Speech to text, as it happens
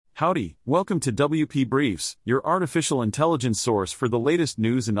Howdy, welcome to WP Briefs, your artificial intelligence source for the latest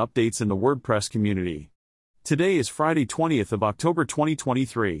news and updates in the WordPress community. Today is Friday 20th of October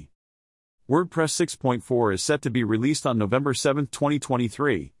 2023. WordPress 6.4 is set to be released on November 7,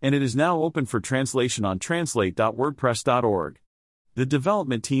 2023, and it is now open for translation on translate.wordpress.org. The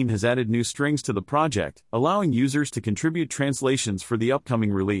development team has added new strings to the project, allowing users to contribute translations for the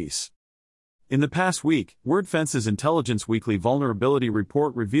upcoming release. In the past week, Wordfence's Intelligence Weekly Vulnerability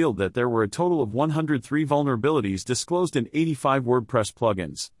Report revealed that there were a total of 103 vulnerabilities disclosed in 85 WordPress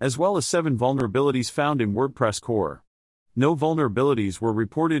plugins, as well as 7 vulnerabilities found in WordPress core. No vulnerabilities were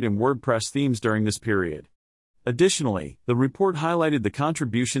reported in WordPress themes during this period. Additionally, the report highlighted the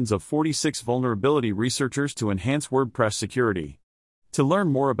contributions of 46 vulnerability researchers to enhance WordPress security. To learn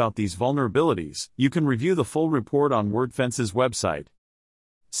more about these vulnerabilities, you can review the full report on Wordfence's website.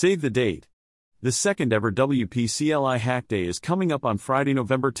 Save the date. The second ever WP-CLI Hack Day is coming up on Friday,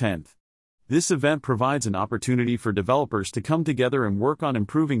 November 10th. This event provides an opportunity for developers to come together and work on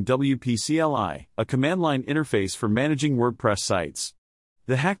improving WP-CLI, a command-line interface for managing WordPress sites.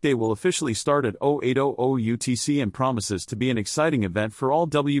 The Hack Day will officially start at 0800 UTC and promises to be an exciting event for all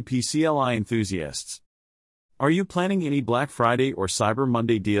WP-CLI enthusiasts. Are you planning any Black Friday or Cyber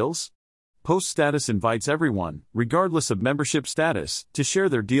Monday deals? Post Status invites everyone, regardless of membership status, to share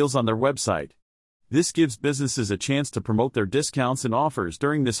their deals on their website. This gives businesses a chance to promote their discounts and offers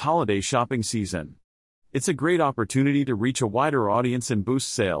during this holiday shopping season. It's a great opportunity to reach a wider audience and boost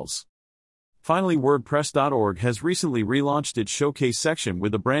sales. Finally, WordPress.org has recently relaunched its Showcase section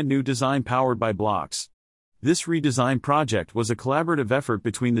with a brand new design powered by blocks. This redesign project was a collaborative effort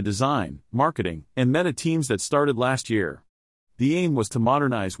between the design, marketing, and meta teams that started last year. The aim was to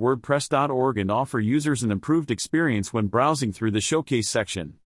modernize WordPress.org and offer users an improved experience when browsing through the Showcase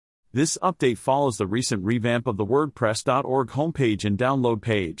section. This update follows the recent revamp of the WordPress.org homepage and download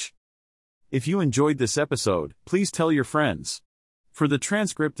page. If you enjoyed this episode, please tell your friends. For the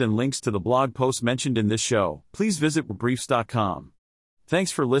transcript and links to the blog posts mentioned in this show, please visit briefs.com.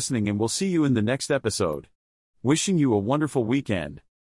 Thanks for listening, and we'll see you in the next episode. Wishing you a wonderful weekend.